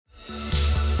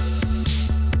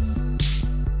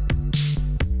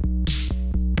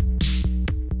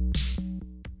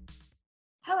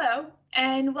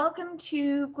and welcome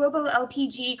to Global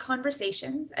LPG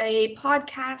Conversations, a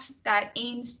podcast that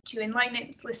aims to enlighten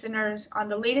its listeners on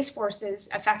the latest forces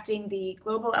affecting the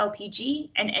global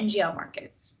LPG and NGL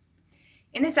markets.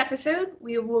 In this episode,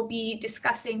 we will be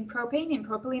discussing propane and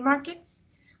propylene markets,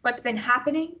 what's been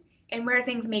happening, and where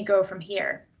things may go from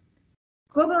here.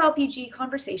 Global LPG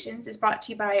Conversations is brought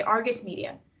to you by Argus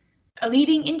Media, a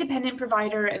leading independent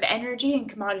provider of energy and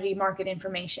commodity market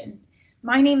information.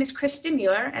 My name is Kristen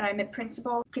Mueller, and I'm a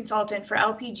principal consultant for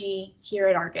LPG here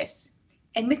at Argus.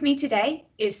 And with me today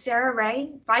is Sarah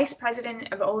Rae, Vice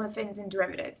President of Olefins and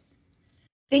Derivatives.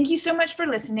 Thank you so much for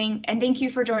listening, and thank you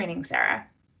for joining, Sarah.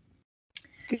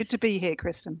 Good to be here,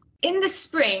 Kristen. In the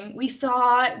spring, we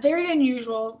saw very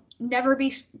unusual, never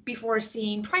before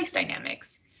seen price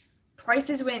dynamics.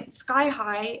 Prices went sky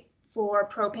high for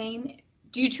propane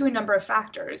due to a number of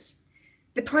factors.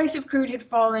 The price of crude had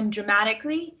fallen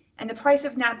dramatically, and the price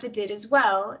of naphtha did as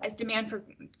well, as demand for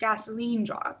gasoline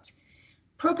dropped.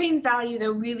 Propane's value,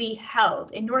 though, really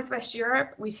held. In Northwest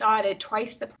Europe, we saw it at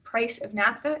twice the price of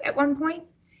naphtha at one point,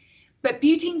 but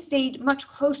butane stayed much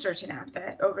closer to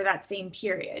naphtha over that same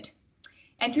period.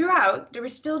 And throughout, there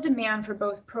was still demand for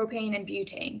both propane and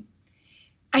butane.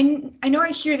 I know I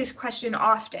hear this question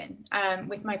often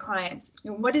with my clients.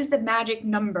 What is the magic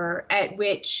number at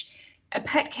which a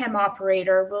petchem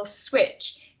operator will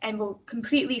switch and will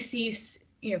completely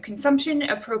cease consumption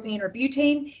of propane or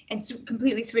butane and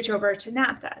completely switch over to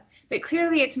naphtha? But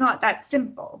clearly it's not that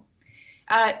simple.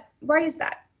 Why is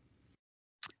that?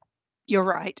 You're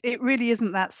right. It really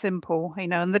isn't that simple,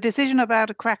 and the decision about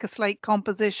a cracker slate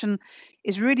composition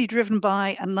is really driven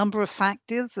by a number of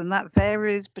factors, and that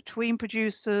varies between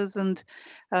producers and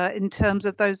in terms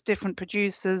of those different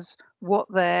producers,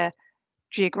 what their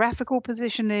geographical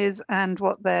position is and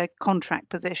what their contract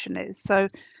position is. So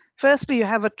firstly, you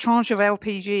have a tranche of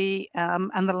LPG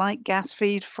and the light gas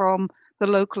feed from the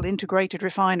local integrated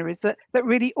refineries that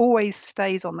really always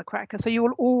stays on the cracker. So you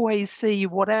will always see,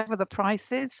 whatever the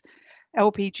price is,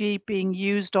 LPG being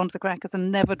used onto the crackers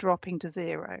and never dropping to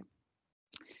zero.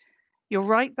 You're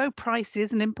right, though, price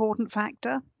is an important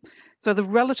factor. So the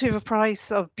relative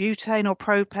price of butane or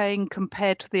propane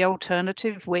compared to the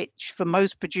alternative, which for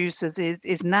most producers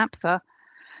is naphtha,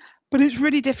 but it's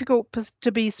really difficult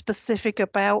to be specific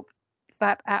about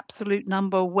that absolute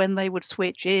number when they would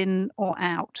switch in or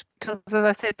out, because as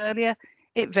I said earlier,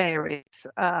 it varies.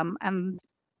 And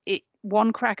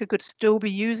one cracker could still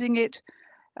be using it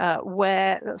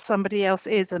where somebody else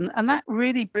isn't. And that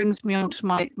really brings me on to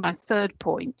my third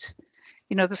point.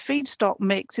 The feedstock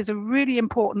mix is a really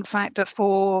important factor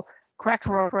for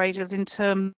cracker operators in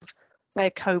terms of their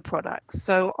co-products.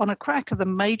 So on a cracker, the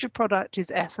major product is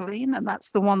ethylene, and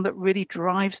that's the one that really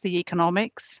drives the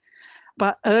economics.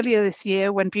 But earlier this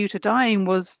year, when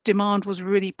butadiene demand was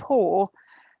really poor,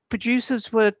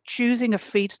 producers were choosing a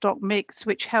feedstock mix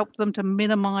which helped them to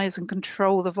minimize and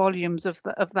control the volumes of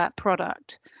that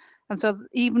product. And so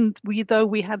even though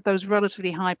we had those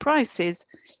relatively high prices,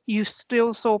 you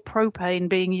still saw propane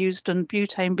being used and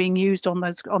butane being used on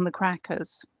the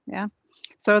crackers. Yeah.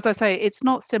 So as I say, it's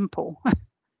not simple.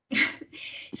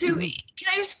 So can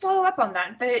I just follow up on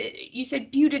that? You said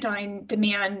butadiene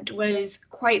demand was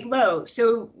quite low.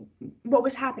 So what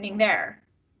was happening there?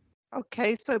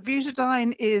 Okay, so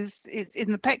butadiene is in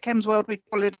the petchems world, we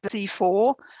call it a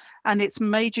C4. And its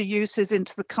major uses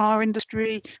into the car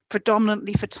industry,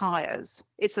 predominantly for tires.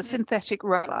 It's a synthetic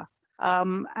roller.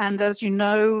 And as you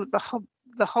know, the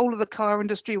whole of the car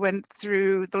industry went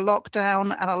through the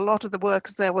lockdown, and a lot of the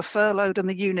workers there were furloughed and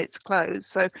the units closed.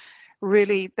 So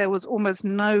really, there was almost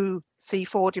no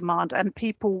C4 demand, and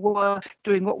people were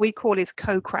doing what we call is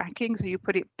co-cracking. So you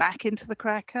put it back into the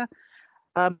cracker.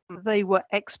 They were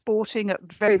exporting at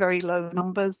very, very low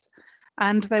numbers.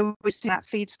 And they were using that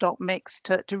feedstock mix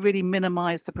to really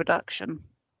minimize the production.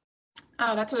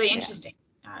 Oh, that's really interesting.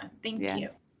 Thank you.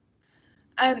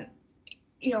 I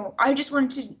just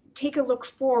wanted to take a look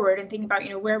forward and think about,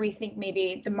 where we think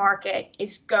maybe the market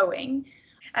is going.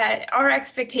 Our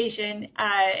expectation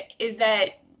is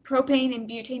that propane and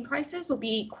butane prices will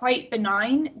be quite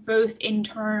benign, both in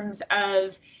terms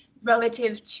of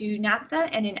relative to naphtha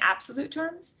and in absolute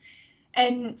terms.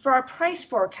 And for our price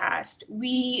forecast,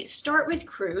 we start with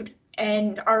crude,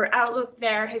 and our outlook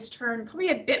there has turned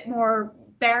probably a bit more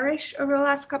bearish over the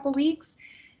last couple of weeks.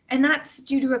 And that's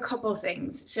due to a couple of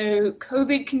things. So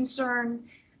COVID concern,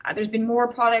 there's been more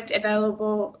product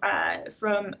available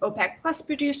from OPEC plus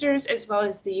producers as well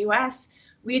as the US.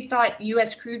 We had thought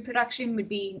US crude production would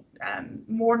be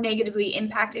more negatively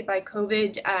impacted by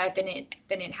COVID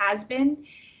than it has been.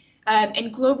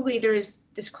 And globally, there's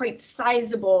this quite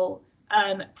sizable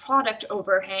product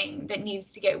overhang that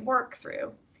needs to get worked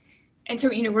through. And so,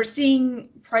 we're seeing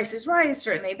prices rise,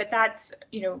 certainly, but that's,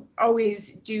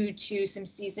 always due to some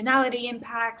seasonality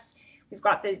impacts. We've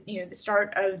got the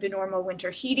start of the normal winter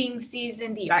heating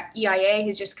season. The EIA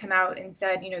has just come out and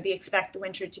said, they expect the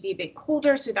winter to be a bit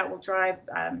colder, so that will drive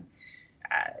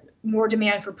more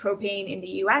demand for propane in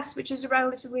the US, which is a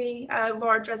relatively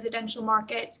large residential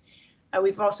market.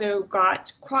 We've also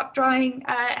got crop drying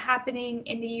happening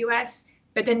in the US,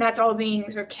 but then that's all being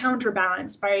sort of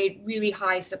counterbalanced by really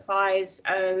high supplies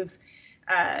of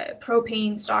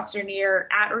propane. Stocks are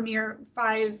at or near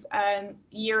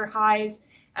 5-year highs,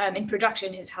 and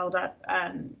production has held up,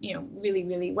 really,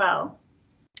 really well.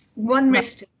 One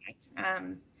risk to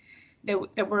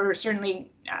that we're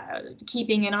certainly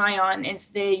keeping an eye on is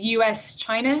the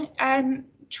U.S.-China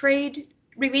trade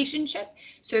relationship.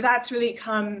 So that's really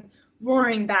come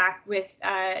roaring back with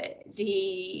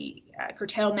the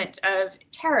curtailment of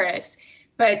tariffs,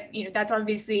 but that's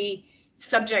obviously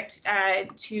subject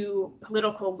to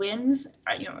political whims.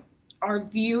 Our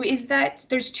view is that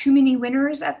there's too many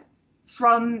winners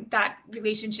from that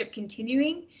relationship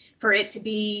continuing for it to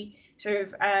be sort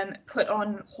of put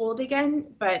on hold again,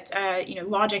 but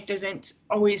logic doesn't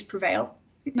always prevail.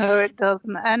 No, it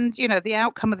doesn't. And, the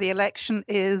outcome of the election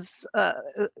is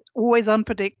always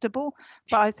unpredictable.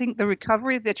 But I think the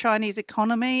recovery of the Chinese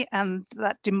economy and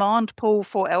that demand pull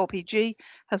for LPG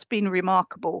has been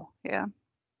remarkable. Yeah.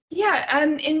 Yeah.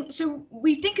 And so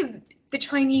we think of the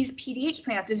Chinese PDH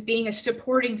plants as being a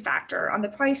supporting factor on the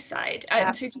price side.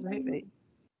 Absolutely.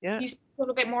 Can you speak a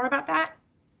little bit more about that?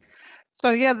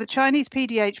 So yeah, the Chinese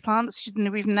PDH plants,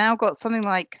 we've now got something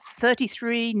like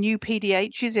 33 new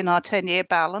PDHs in our 10-year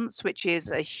balance, which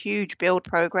is a huge build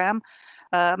program.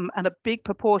 And a big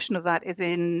proportion of that is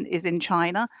in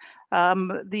China.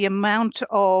 The amount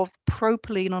of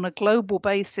propylene on a global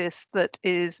basis that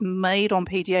is made on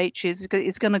PDHs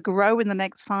is going to grow in the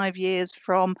next 5 years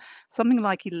from something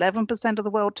like 11% of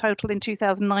the world total in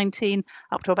 2019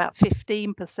 up to about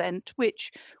 15%,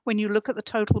 which when you look at the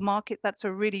total market, that's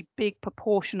a really big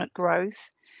proportionate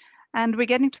growth. And we're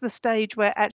getting to the stage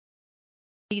where it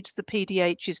needs the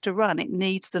PDHs to run. It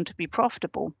needs them to be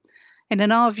profitable. And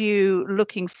in our view,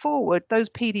 looking forward, those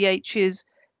PDHs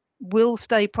will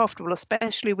stay profitable,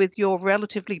 especially with your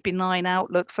relatively benign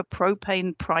outlook for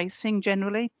propane pricing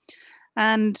generally.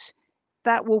 And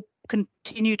that will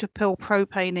continue to pull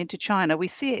propane into China. We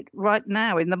see it right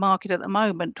now in the market at the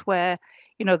moment where,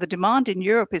 the demand in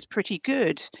Europe is pretty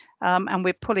good, and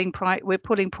we're pulling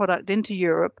product into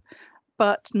Europe,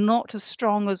 but not as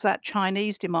strong as that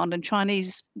Chinese demand. And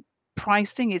Chinese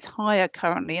pricing is higher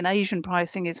currently, and Asian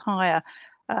pricing is higher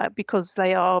because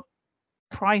they are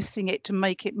pricing it to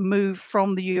make it move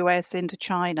from the US into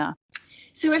China.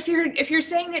 So if you're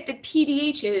saying that the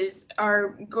PDHs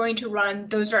are going to run,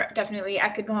 those are definitely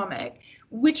economic.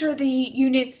 Which are the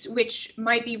units which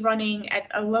might be running at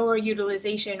a lower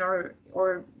utilization or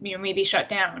maybe shut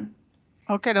down?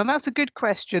 Okay, now that's a good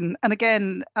question. And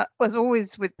again, as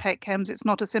always with petchems, it's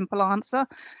not a simple answer.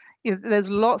 There's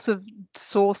lots of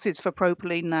sources for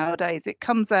propylene nowadays. It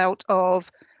comes out of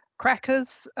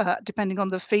crackers, depending on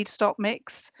the feedstock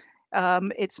mix.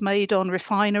 It's made on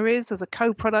refineries as a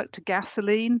co-product to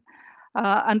gasoline.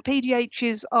 And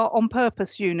PDHs are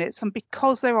on-purpose units. And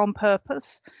because they're on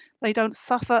purpose, they don't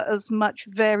suffer as much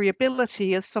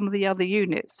variability as some of the other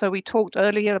units. So we talked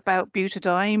earlier about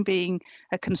butadiene being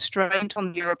a constraint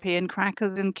on European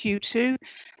crackers in Q2.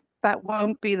 That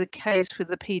won't be the case with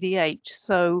the PDH.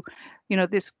 So,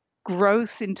 this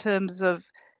growth in terms of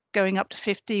going up to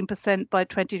 15% by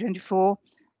 2024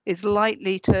 is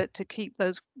likely to keep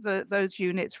those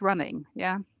units running.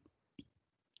 Yeah.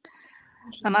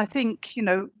 And I think,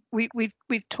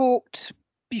 we've talked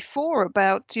before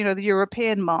about, the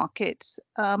European market,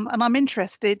 and I'm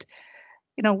interested,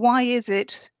 why is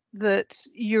it that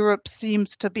Europe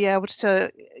seems to be able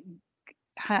to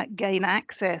gain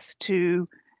access to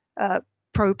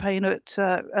propane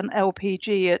and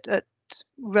LPG at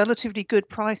relatively good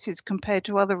prices compared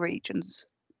to other regions?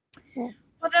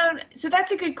 Well, so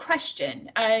that's a good question.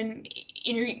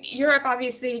 Europe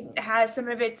obviously has some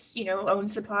of its, own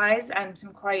supplies and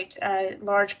some quite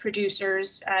large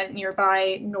producers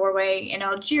nearby Norway and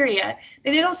Algeria.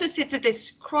 But it also sits at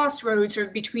this crossroads sort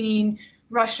of between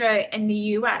Russia and the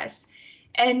US.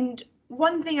 And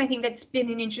one thing I think that's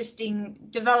been an interesting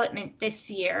development this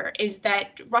year is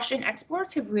that Russian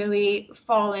exports have really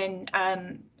fallen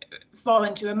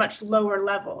to a much lower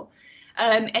level.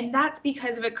 And that's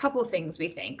because of a couple things, we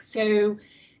think. So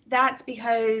that's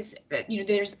because,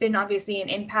 there's been obviously an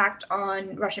impact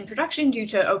on Russian production due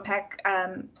to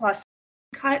OPEC plus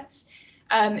cuts.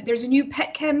 There's a new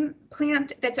petchem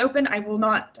plant that's open. I will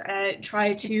not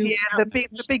try to the pronounce big,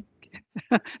 its the name.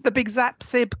 big, the big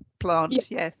Zapsib plant. Yes,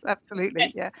 Yes,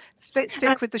 absolutely. Yeah, yes.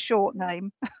 stick with the short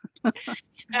name.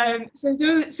 So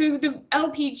the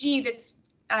LPG that's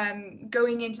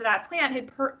going into that plant had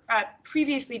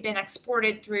previously been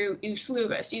exported through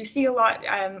Ust-Luga. So you see a lot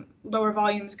lower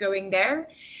volumes going there.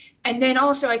 And then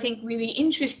also, I think really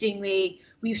interestingly,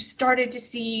 we've started to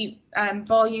see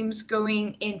volumes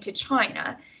going into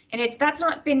China. And that's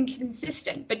not been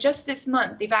consistent, but just this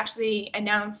month, they've actually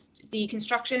announced the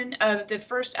construction of the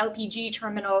first LPG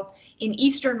terminal in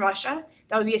Eastern Russia.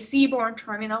 That would be a seaborne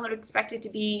terminal. I'd expect it to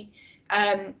be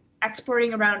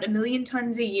exporting around 1 million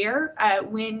tons a year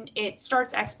when it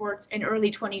starts exports in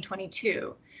early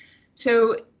 2022.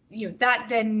 So, that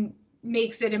then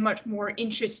makes it a much more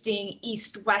interesting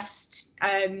east-west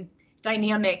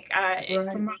dynamic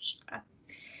Right. from Russia.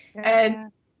 And Yeah.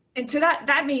 and so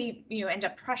that may end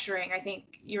up pressuring, I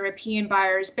think, European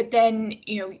buyers. But then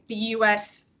the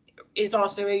U.S. is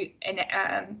also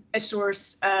a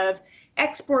source of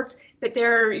exports, but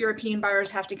their European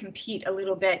buyers have to compete a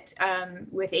little bit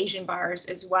with Asian buyers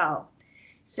as well.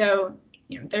 So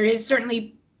there is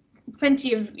certainly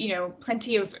plenty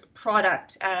of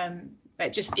product,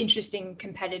 but just interesting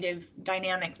competitive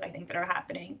dynamics, I think, that are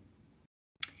happening.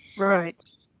 Right.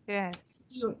 Yes.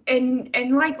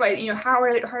 And likewise, how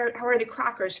are the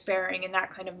crackers faring in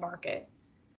that kind of market?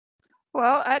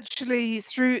 Well, actually,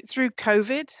 through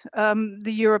COVID,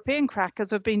 the European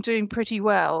crackers have been doing pretty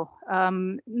well.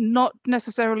 Not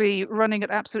necessarily running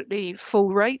at absolutely full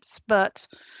rates, but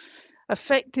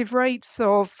effective rates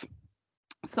of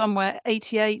somewhere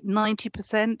 88,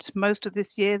 90% most of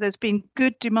this year. There's been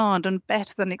good demand and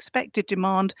better than expected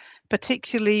demand,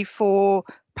 particularly for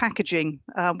packaging.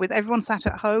 With everyone sat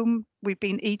at home, we've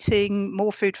been eating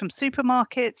more food from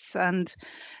supermarkets, and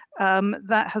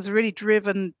that has really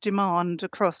driven demand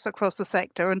across the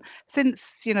sector. And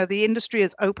since the industry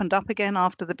has opened up again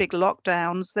after the big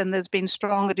lockdowns, then there's been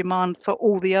stronger demand for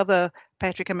all the other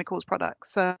petrochemicals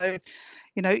products. So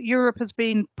Europe has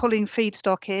been pulling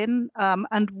feedstock in,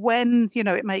 and when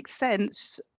it makes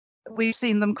sense, we've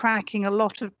seen them cracking a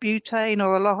lot of butane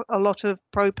or a lot of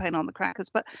propane on the crackers.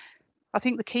 But I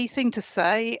think the key thing to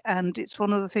say, and it's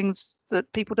one of the things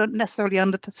that people don't necessarily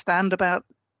understand about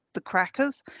the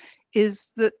crackers,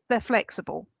 is that they're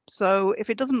flexible. So if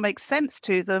it doesn't make sense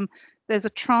to them, there's a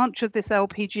tranche of this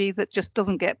LPG that just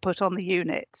doesn't get put on the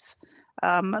units.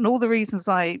 And all the reasons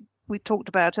we talked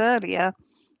about earlier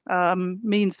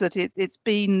means that it's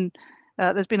been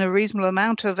there's been a reasonable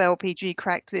amount of LPG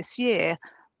cracked this year,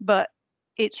 but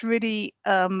it's really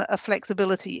a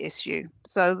flexibility issue.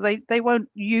 So they won't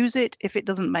use it if it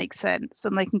doesn't make sense,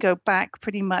 and they can go back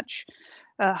pretty much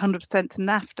 100% to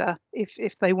naphtha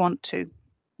if they want to.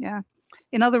 Yeah.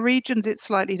 In other regions, it's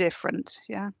slightly different.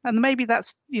 Yeah. And maybe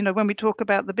that's, when we talk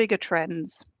about the bigger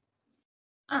trends.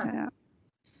 Yeah.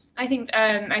 I think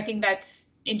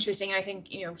that's interesting. I think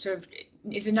sort of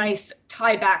is a nice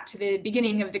tie back to the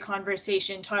beginning of the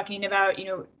conversation, talking about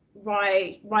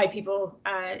why people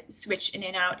switch in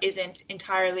and out isn't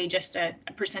entirely just a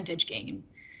percentage game.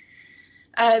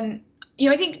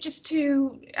 I think just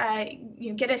to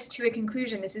get us to a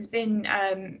conclusion, this has been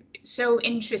so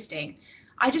interesting.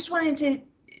 I just wanted to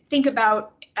think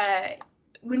about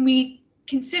when we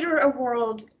consider a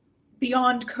world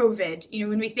beyond COVID,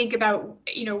 when we think about,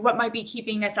 what might be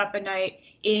keeping us up at night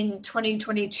in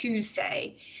 2022,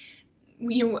 say,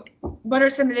 what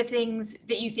are some of the things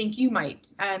that you think you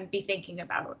might be thinking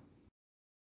about?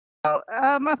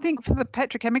 I think for the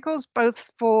petrochemicals,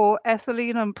 both for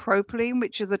ethylene and propylene,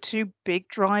 which are the two big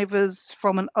drivers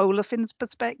from an olefins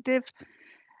perspective,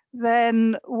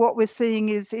 then what we're seeing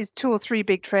is two or three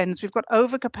big trends. We've got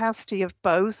overcapacity of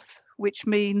both, which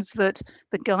means that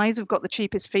the guys who've got the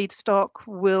cheapest feedstock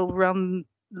will run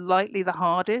likely the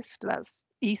hardest. That's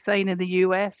ethane in the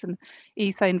US and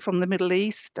ethane from the Middle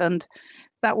East, and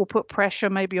that will put pressure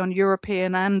maybe on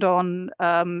European and on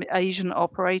Asian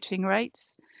operating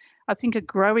rates. I think a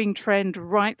growing trend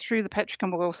right through the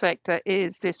petrochemical sector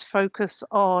is this focus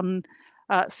on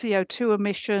CO2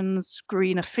 emissions,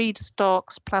 greener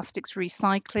feedstocks, plastics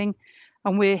recycling.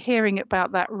 And we're hearing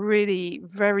about that really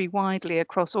very widely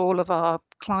across all of our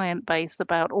client base,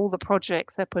 about all the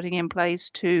projects they're putting in place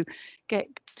to get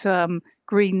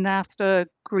green naphtha,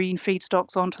 green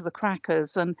feedstocks onto the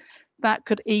crackers. And that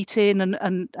could eat in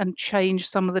and change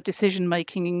some of the decision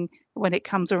making when it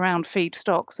comes around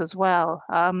feedstocks as well.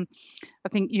 I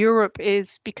think Europe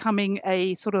is becoming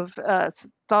a sort of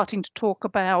starting to talk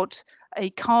about a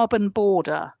carbon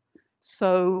border.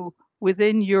 So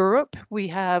within Europe, we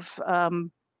have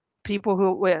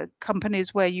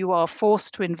companies where you are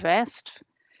forced to invest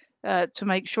to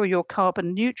make sure you're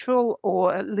carbon neutral,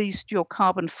 or at least your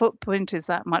carbon footprint is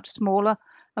that much smaller.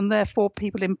 And therefore,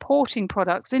 people importing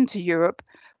products into Europe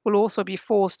will also be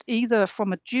forced, either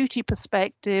from a duty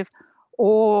perspective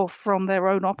or from their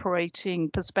own operating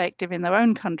perspective in their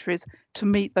own countries, to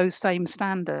meet those same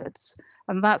standards.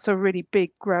 And that's a really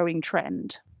big growing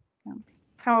trend.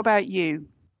 How about you?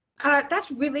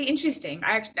 That's really interesting.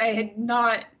 I had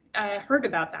not heard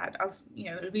about that.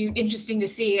 It'd be interesting to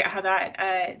see how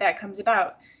that comes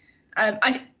about.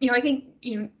 I think,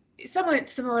 somewhat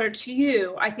similar to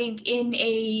you. I think in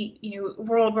a,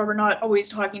 world where we're not always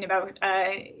talking about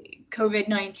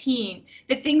COVID-19,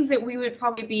 the things that we would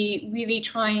probably be really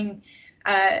trying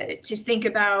to think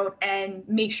about and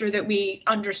make sure that we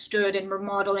understood and were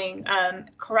modeling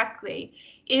correctly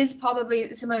is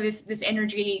probably some of this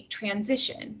energy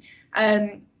transition.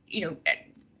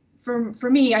 For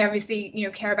me, I obviously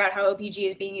care about how LPG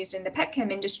is being used in the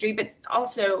petchem industry, but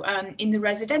also in the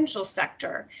residential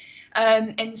sector.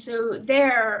 And so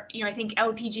there, I think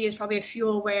LPG is probably a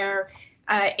fuel where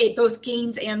it both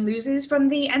gains and loses from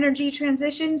the energy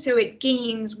transition. So it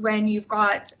gains when you've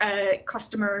got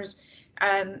customers,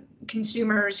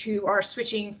 consumers who are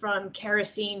switching from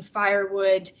kerosene,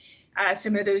 firewood,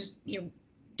 some of those,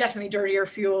 definitely dirtier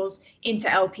fuels into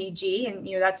LPG. And,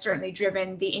 that's certainly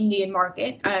driven the Indian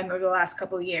market over the last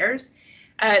couple of years.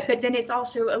 But then it's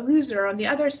also a loser on the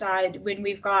other side when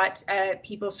we've got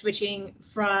people switching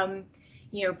from,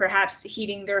 perhaps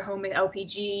heating their home with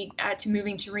LPG to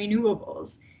moving to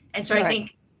renewables. And so I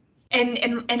think,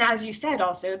 and as you said,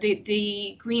 also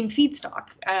the green feedstock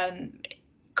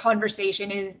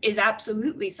conversation is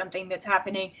absolutely something that's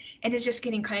happening and is just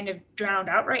getting kind of drowned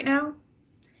out right now.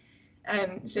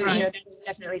 That's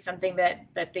definitely something that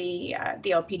the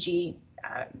LPG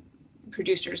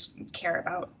producers care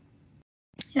about.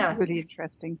 Yeah. Really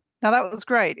interesting. Now, that was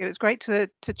great. It was great to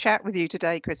chat with you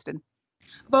today, Kristen.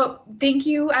 Well, thank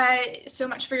you so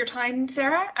much for your time,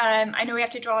 Sarah. I know we have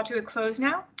to draw to a close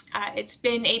now. It's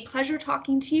been a pleasure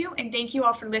talking to you, and thank you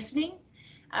all for listening.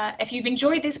 If you've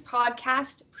enjoyed this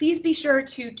podcast, please be sure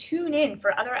to tune in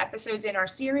for other episodes in our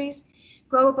series,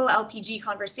 Global LPG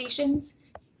Conversations.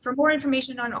 For more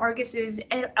information on Argus's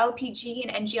LPG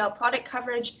and NGL product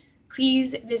coverage,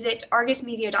 please visit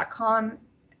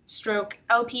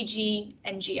argusmedia.com/LPG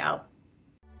NGL.